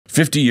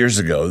50 years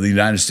ago, the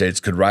United States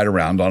could ride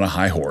around on a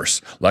high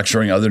horse,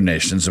 lecturing other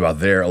nations about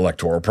their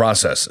electoral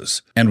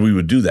processes. And we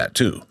would do that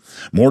too.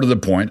 More to the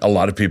point, a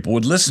lot of people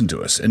would listen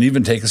to us and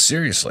even take us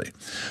seriously.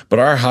 But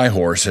our high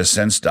horse has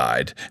since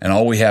died, and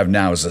all we have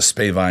now is a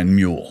Spavine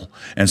mule.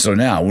 And so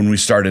now, when we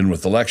start in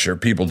with the lecture,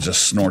 people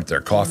just snort their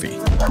coffee.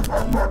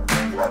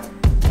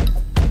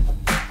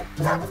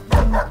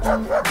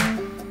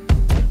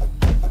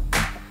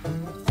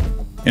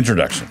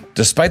 Introduction.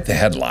 Despite the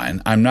headline,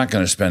 I'm not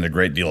going to spend a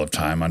great deal of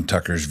time on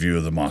Tucker's view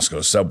of the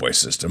Moscow subway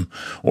system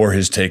or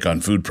his take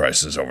on food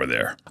prices over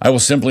there. I will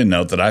simply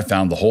note that I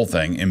found the whole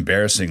thing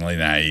embarrassingly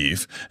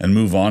naive and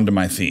move on to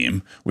my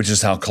theme, which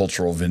is how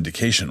cultural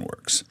vindication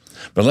works.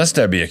 But lest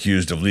I be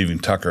accused of leaving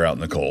Tucker out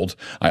in the cold,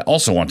 I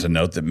also want to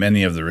note that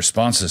many of the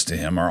responses to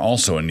him are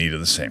also in need of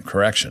the same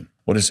correction.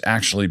 What is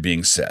actually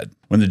being said?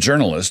 When the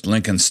journalist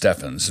Lincoln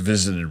Steffens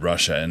visited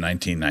Russia in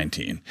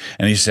 1919,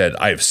 and he said,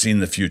 "I have seen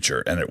the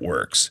future, and it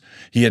works,"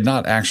 he had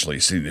not actually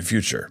seen the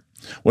future.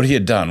 What he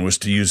had done was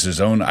to use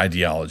his own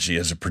ideology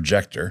as a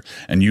projector,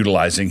 and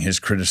utilizing his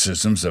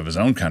criticisms of his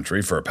own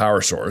country for a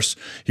power source,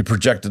 he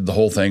projected the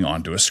whole thing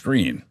onto a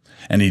screen.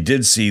 And he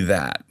did see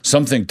that.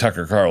 Some think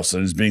Tucker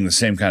Carlson is being the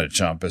same kind of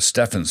chump as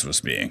Steffens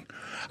was being.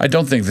 I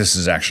don't think this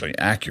is actually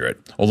accurate,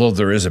 although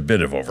there is a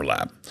bit of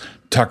overlap.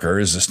 Tucker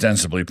is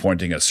ostensibly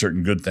pointing at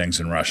certain good things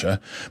in Russia,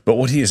 but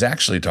what he is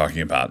actually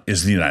talking about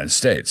is the United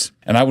States.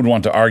 And I would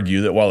want to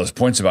argue that while his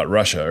points about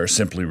Russia are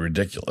simply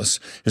ridiculous,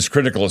 his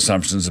critical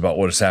assumptions about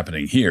what is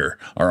happening here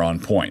are on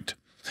point.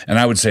 And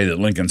I would say that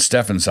Lincoln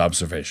Steffens'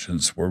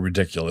 observations were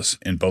ridiculous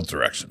in both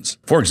directions.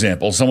 For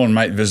example, someone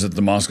might visit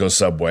the Moscow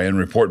subway and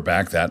report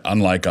back that,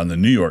 unlike on the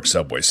New York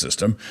subway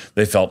system,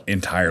 they felt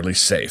entirely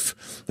safe.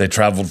 They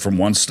traveled from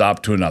one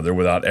stop to another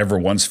without ever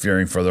once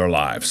fearing for their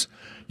lives.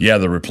 Yeah,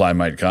 the reply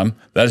might come,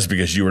 that is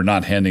because you were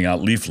not handing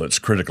out leaflets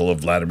critical of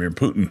Vladimir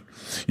Putin.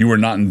 You were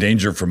not in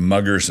danger from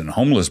muggers and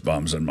homeless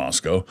bums in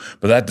Moscow,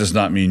 but that does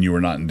not mean you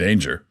were not in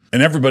danger.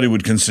 And everybody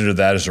would consider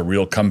that as a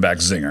real comeback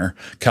zinger,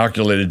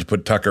 calculated to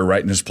put Tucker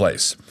right in his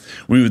place.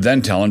 We would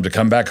then tell him to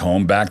come back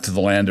home, back to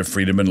the land of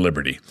freedom and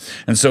liberty.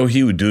 And so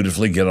he would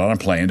dutifully get on a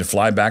plane to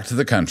fly back to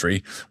the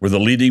country where the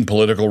leading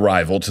political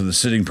rival to the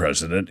sitting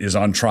president is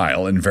on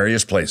trial in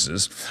various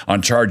places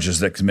on charges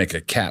that can make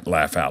a cat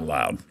laugh out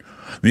loud.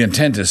 The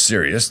intent is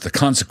serious, the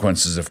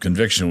consequences of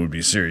conviction would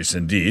be serious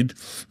indeed,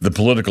 the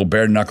political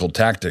bare-knuckle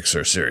tactics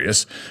are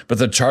serious, but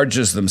the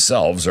charges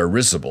themselves are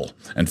risible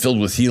and filled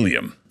with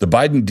helium. The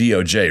Biden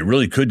DOJ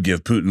really could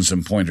give Putin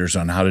some pointers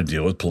on how to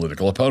deal with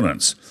political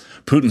opponents.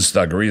 Putin's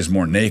thuggery is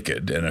more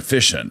naked and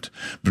efficient,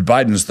 but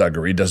Biden's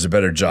thuggery does a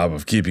better job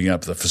of keeping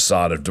up the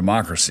facade of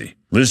democracy.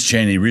 Liz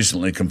Cheney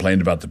recently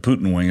complained about the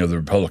Putin wing of the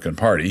Republican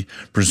Party,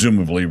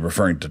 presumably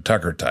referring to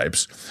Tucker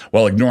types,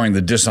 while ignoring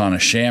the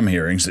dishonest sham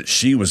hearings that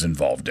she was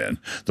involved in,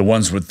 the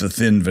ones with the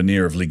thin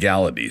veneer of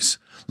legalities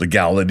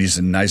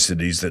and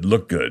niceties that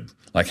look good,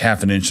 like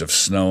half an inch of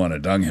snow on a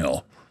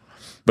dunghill.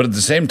 But at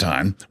the same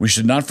time, we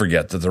should not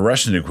forget that the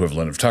Russian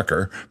equivalent of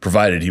Tucker,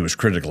 provided he was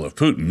critical of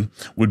Putin,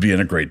 would be in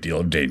a great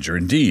deal of danger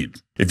indeed.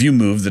 If you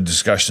move the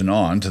discussion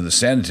on to the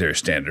sanitary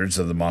standards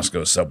of the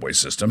Moscow subway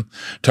system,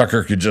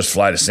 Tucker could just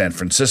fly to San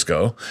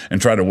Francisco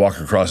and try to walk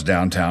across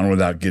downtown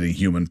without getting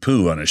human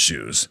poo on his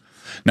shoes.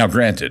 Now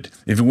granted,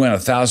 if he went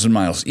 1,000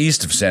 miles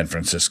east of San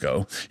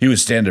Francisco, he would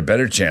stand a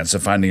better chance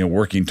of finding a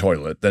working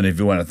toilet than if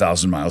he went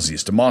 1,000 miles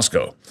east of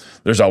Moscow.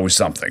 There's always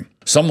something.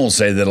 Some will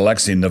say that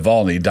Alexei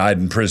Navalny died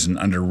in prison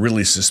under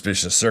really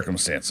suspicious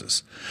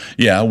circumstances.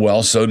 Yeah,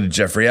 well, so did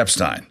Jeffrey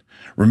Epstein.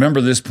 Remember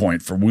this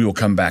point, for we will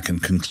come back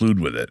and conclude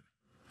with it.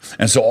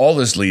 And so all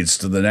this leads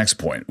to the next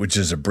point, which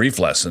is a brief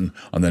lesson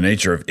on the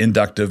nature of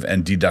inductive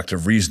and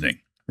deductive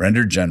reasoning,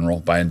 rendered general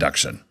by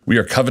induction. We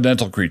are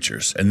covenantal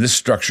creatures, and this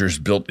structure is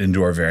built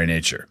into our very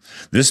nature.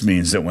 This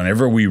means that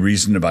whenever we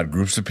reason about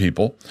groups of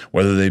people,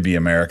 whether they be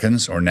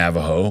Americans or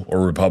Navajo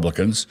or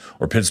Republicans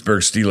or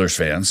Pittsburgh Steelers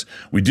fans,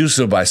 we do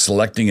so by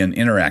selecting and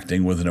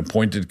interacting with an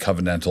appointed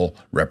covenantal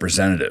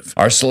representative.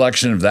 Our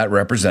selection of that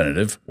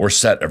representative, or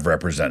set of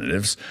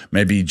representatives,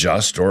 may be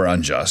just or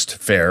unjust,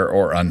 fair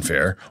or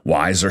unfair,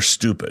 wise or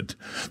stupid.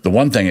 The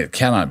one thing it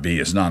cannot be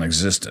is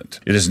non-existent.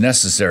 It is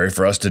necessary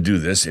for us to do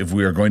this if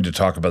we are going to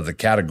talk about the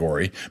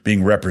category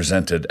being represented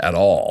at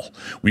all.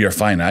 We are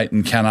finite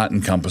and cannot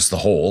encompass the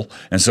whole,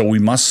 and so we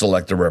must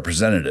select a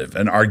representative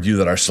and argue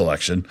that our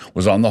selection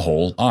was on the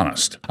whole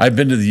honest. I've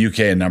been to the UK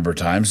a number of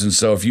times, and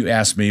so if you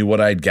asked me what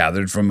I had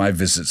gathered from my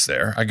visits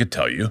there, I could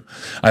tell you.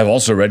 I've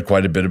also read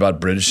quite a bit about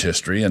British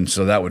history, and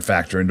so that would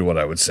factor into what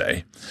I would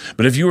say.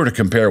 But if you were to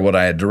compare what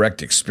I had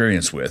direct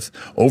experience with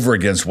over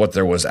against what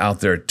there was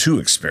out there to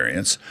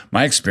experience,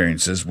 my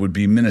experiences would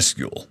be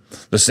minuscule.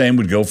 The same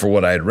would go for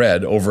what I had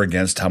read over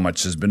against how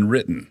much has been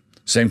written.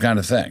 Same kind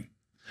of thing.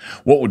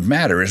 What would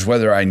matter is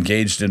whether I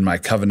engaged in my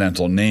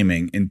covenantal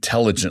naming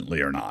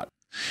intelligently or not.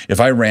 If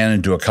I ran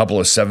into a couple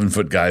of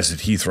 7-foot guys at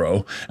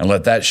Heathrow and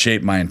let that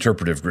shape my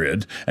interpretive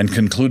grid and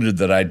concluded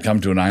that I'd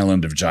come to an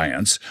island of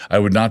giants, I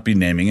would not be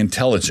naming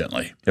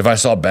intelligently. If I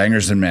saw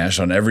bangers and mash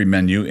on every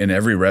menu in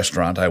every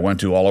restaurant I went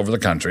to all over the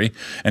country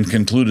and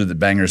concluded that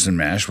bangers and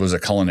mash was a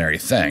culinary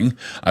thing,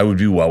 I would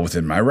be well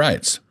within my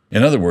rights.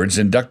 In other words,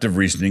 inductive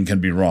reasoning can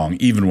be wrong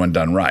even when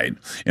done right,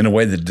 in a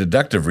way that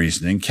deductive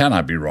reasoning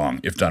cannot be wrong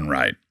if done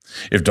right.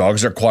 If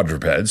dogs are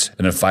quadrupeds,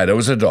 and if Fido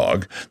is a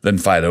dog, then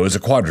Fido is a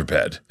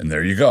quadruped, and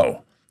there you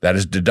go. That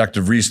is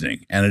deductive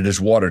reasoning, and it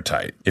is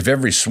watertight. If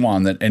every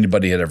swan that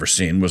anybody had ever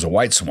seen was a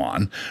white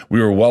swan,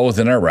 we were well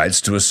within our rights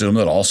to assume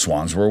that all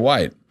swans were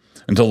white.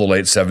 Until the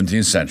late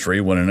 17th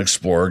century, when an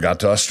explorer got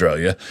to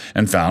Australia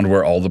and found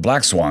where all the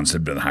black swans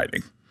had been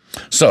hiding.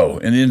 So,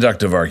 in the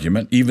inductive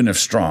argument, even if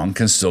strong,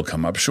 can still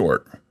come up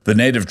short. The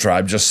native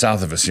tribe just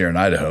south of us here in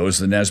Idaho is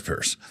the Nez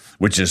Perce,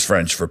 which is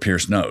French for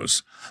pierced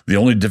nose. The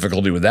only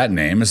difficulty with that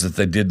name is that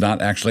they did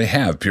not actually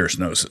have pierced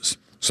noses.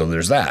 So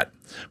there's that.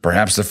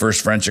 Perhaps the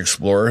first French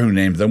explorer who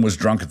named them was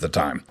drunk at the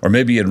time, or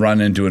maybe he had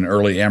run into an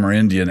early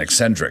Amerindian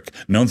eccentric,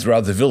 known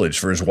throughout the village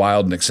for his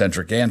wild and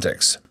eccentric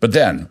antics. But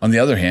then, on the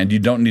other hand, you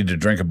don't need to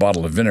drink a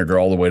bottle of vinegar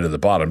all the way to the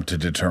bottom to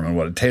determine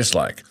what it tastes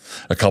like.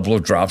 A couple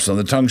of drops on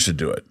the tongue should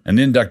do it. An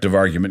inductive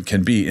argument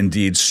can be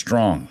indeed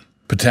strong.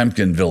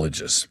 Potemkin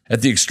villages.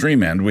 At the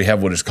extreme end, we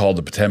have what is called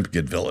the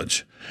Potemkin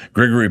village.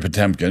 Grigory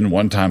Potemkin,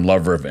 one-time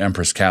lover of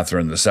Empress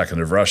Catherine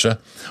II of Russia,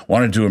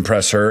 wanted to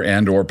impress her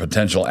and or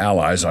potential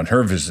allies on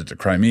her visit to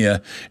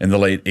Crimea in the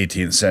late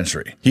 18th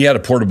century. He had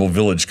a portable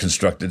village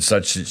constructed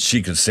such that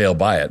she could sail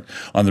by it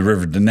on the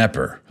river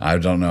Dnieper. I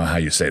don't know how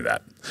you say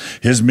that.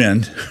 His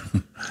men,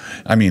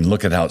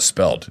 look at how it's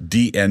spelled,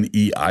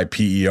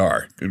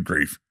 Dneiper. Good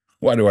grief.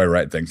 Why do I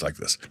write things like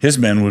this? His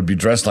men would be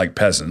dressed like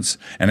peasants,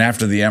 and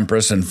after the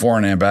empress and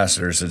foreign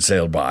ambassadors had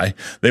sailed by,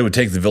 they would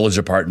take the village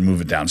apart and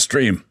move it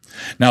downstream.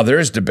 Now, there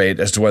is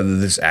debate as to whether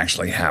this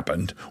actually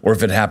happened, or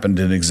if it happened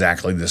in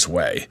exactly this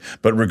way,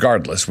 but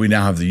regardless, we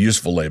now have the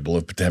useful label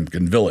of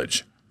Potemkin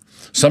village.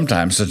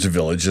 Sometimes such a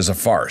village is a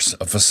farce,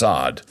 a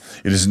facade.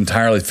 It is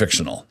entirely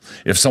fictional.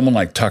 If someone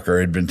like Tucker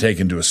had been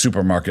taken to a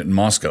supermarket in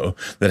Moscow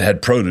that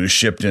had produce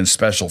shipped in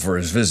special for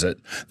his visit,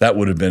 that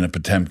would have been a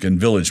Potemkin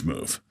village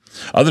move.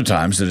 Other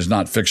times it is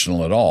not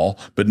fictional at all,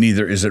 but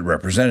neither is it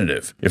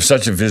representative. If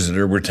such a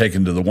visitor were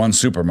taken to the one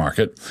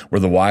supermarket where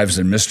the wives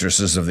and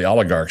mistresses of the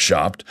oligarchs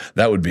shopped,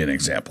 that would be an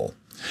example.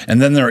 And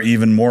then there are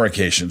even more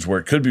occasions where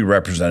it could be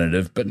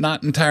representative, but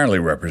not entirely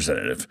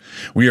representative.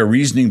 We are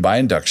reasoning by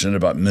induction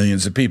about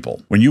millions of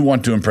people. When you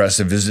want to impress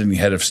a visiting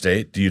head of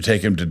state, do you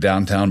take him to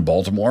downtown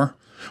Baltimore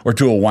or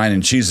to a wine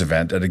and cheese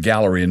event at a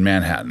gallery in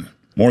Manhattan?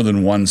 More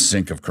than one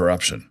sink of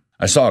corruption.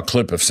 I saw a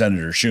clip of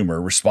Senator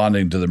Schumer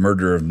responding to the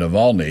murder of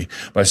Navalny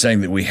by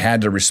saying that we had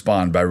to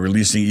respond by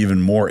releasing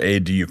even more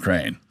aid to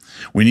Ukraine.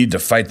 We need to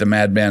fight the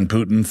madman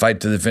Putin,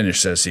 fight to the finish,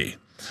 says he.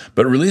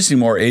 But releasing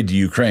more aid to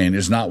Ukraine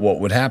is not what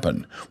would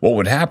happen. What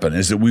would happen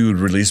is that we would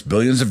release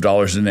billions of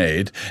dollars in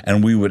aid,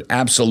 and we would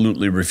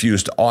absolutely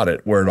refuse to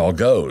audit where it all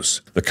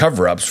goes. The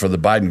cover-ups for the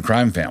Biden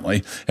crime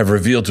family have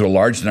revealed to a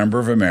large number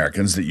of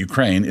Americans that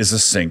Ukraine is a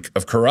sink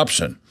of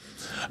corruption.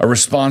 A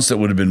response that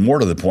would have been more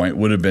to the point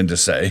would have been to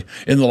say,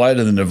 in the light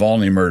of the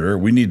Navalny murder,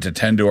 we need to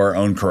tend to our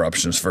own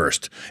corruptions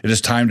first. It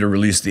is time to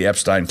release the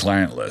Epstein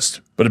client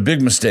list. But a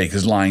big mistake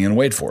is lying in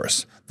wait for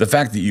us. The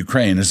fact that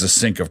Ukraine is a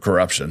sink of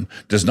corruption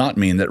does not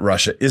mean that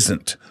Russia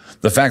isn't.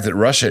 The fact that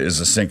Russia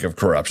is a sink of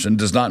corruption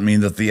does not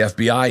mean that the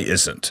FBI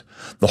isn't.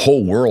 The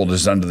whole world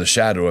is under the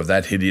shadow of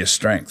that hideous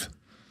strength.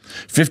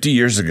 50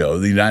 years ago,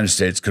 the United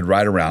States could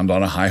ride around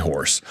on a high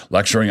horse,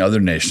 lecturing other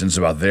nations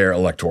about their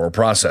electoral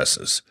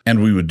processes.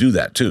 And we would do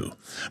that too.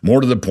 More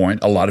to the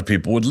point, a lot of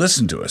people would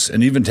listen to us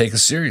and even take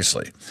us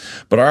seriously.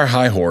 But our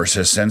high horse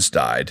has since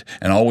died,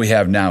 and all we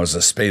have now is a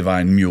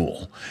Spavine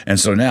mule. And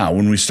so now,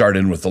 when we start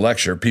in with the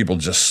lecture, people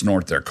just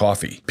snort their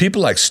coffee.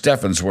 People like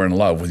Steffens were in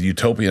love with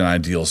utopian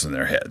ideals in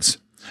their heads.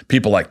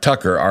 People like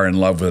Tucker are in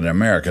love with an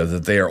America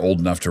that they are old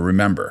enough to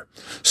remember.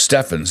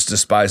 Steffens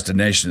despised a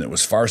nation that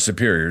was far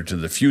superior to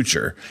the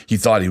future he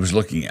thought he was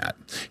looking at.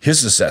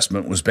 His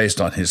assessment was based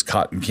on his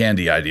cotton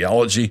candy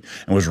ideology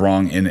and was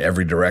wrong in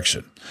every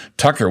direction.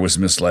 Tucker was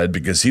misled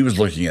because he was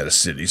looking at a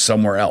city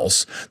somewhere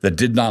else that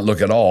did not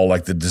look at all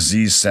like the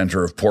disease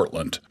center of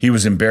Portland. He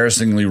was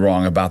embarrassingly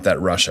wrong about that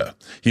Russia.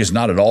 He is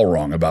not at all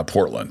wrong about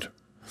Portland.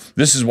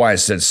 This is why I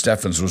said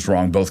Steffens was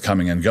wrong both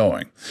coming and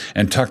going,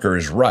 and Tucker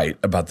is right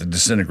about the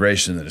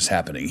disintegration that is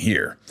happening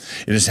here.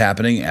 It is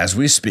happening as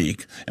we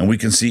speak, and we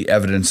can see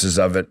evidences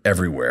of it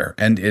everywhere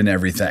and in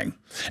everything.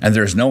 And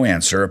there is no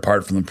answer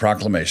apart from the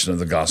proclamation of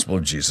the gospel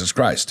of Jesus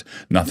Christ.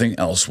 Nothing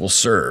else will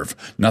serve.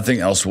 Nothing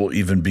else will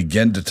even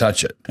begin to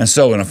touch it. And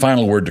so, in a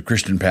final word to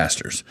Christian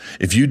pastors,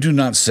 if you do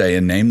not say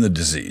and name the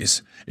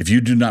disease, If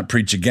you do not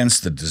preach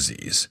against the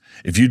disease,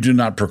 if you do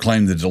not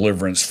proclaim the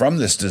deliverance from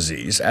this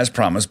disease as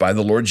promised by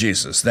the Lord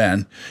Jesus,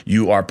 then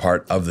you are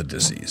part of the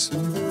disease.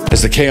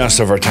 As the chaos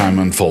of our time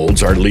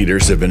unfolds, our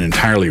leaders have been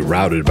entirely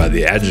routed by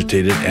the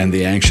agitated and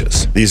the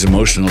anxious. These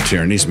emotional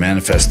tyrannies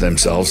manifest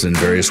themselves in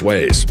various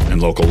ways: in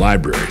local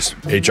libraries,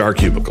 HR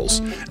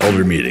cubicles,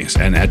 elder meetings,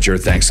 and at your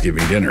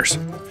Thanksgiving dinners.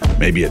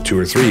 Maybe at 2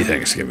 or 3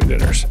 Thanksgiving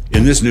dinners.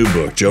 In this new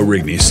book, Joe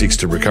Rigney seeks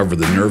to recover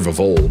the nerve of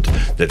old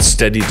that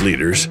steadied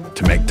leaders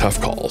to make tough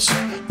calls,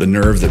 the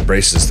nerve that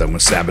braces them when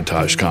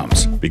sabotage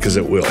comes, because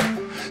it will.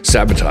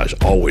 Sabotage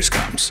always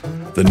comes.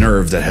 The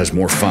nerve that has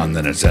more fun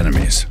than its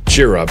enemies.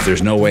 Cheer up,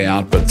 there's no way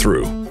out but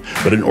through.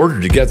 But in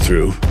order to get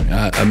through,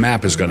 a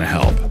map is going to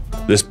help.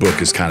 This book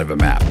is kind of a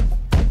map.